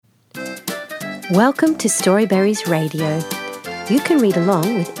Welcome to Storyberries Radio. You can read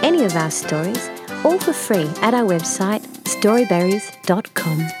along with any of our stories, all for free at our website,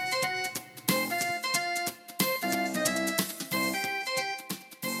 storyberries.com.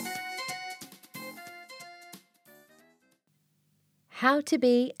 How to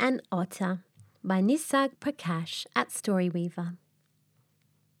Be an Otter by Nisarg Prakash at Storyweaver.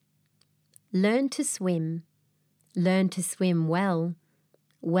 Learn to swim. Learn to swim well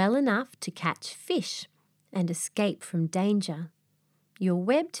enough to catch fish and escape from danger. Your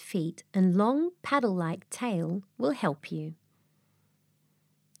webbed feet and long paddle-like tail will help you.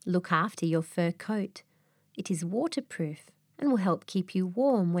 Look after your fur coat. It is waterproof and will help keep you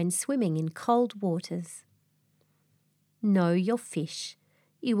warm when swimming in cold waters. Know your fish.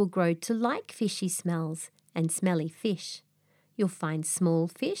 You will grow to like fishy smells and smelly fish. You'll find small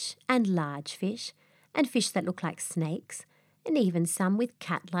fish and large fish and fish that look like snakes and even some with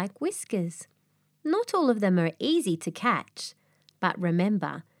cat-like whiskers. Not all of them are easy to catch, but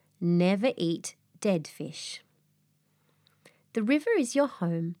remember, never eat dead fish. The river is your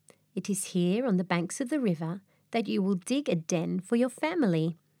home. It is here on the banks of the river that you will dig a den for your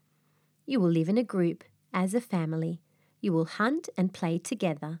family. You will live in a group as a family. You will hunt and play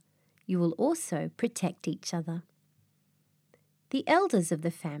together. You will also protect each other. The elders of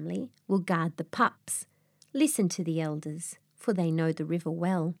the family will guard the pups. Listen to the elders, for they know the river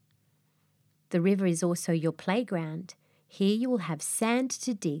well. The river is also your playground. Here you will have sand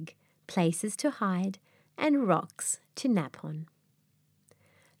to dig, places to hide, and rocks to nap on.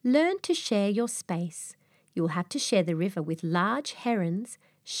 Learn to share your space. You will have to share the river with large herons,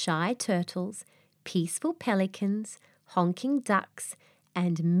 shy turtles, peaceful pelicans, honking ducks,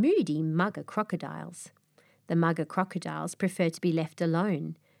 and moody mugger crocodiles. The mugger crocodiles prefer to be left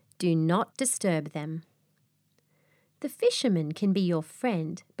alone. Do not disturb them. The fisherman can be your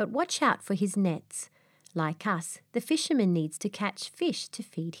friend, but watch out for his nets. Like us, the fisherman needs to catch fish to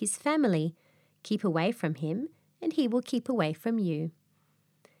feed his family. Keep away from him, and he will keep away from you.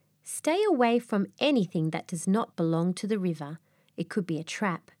 Stay away from anything that does not belong to the river. It could be a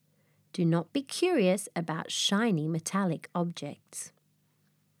trap. Do not be curious about shiny metallic objects.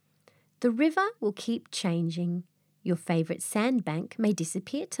 The river will keep changing. Your favourite sandbank may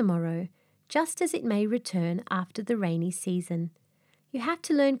disappear tomorrow, just as it may return after the rainy season. You have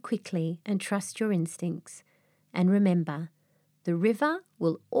to learn quickly and trust your instincts. And remember, the river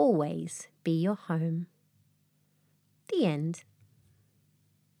will always be your home. The end.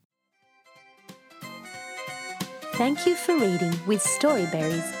 Thank you for reading with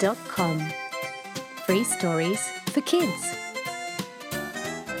Storyberries.com. Free stories for kids.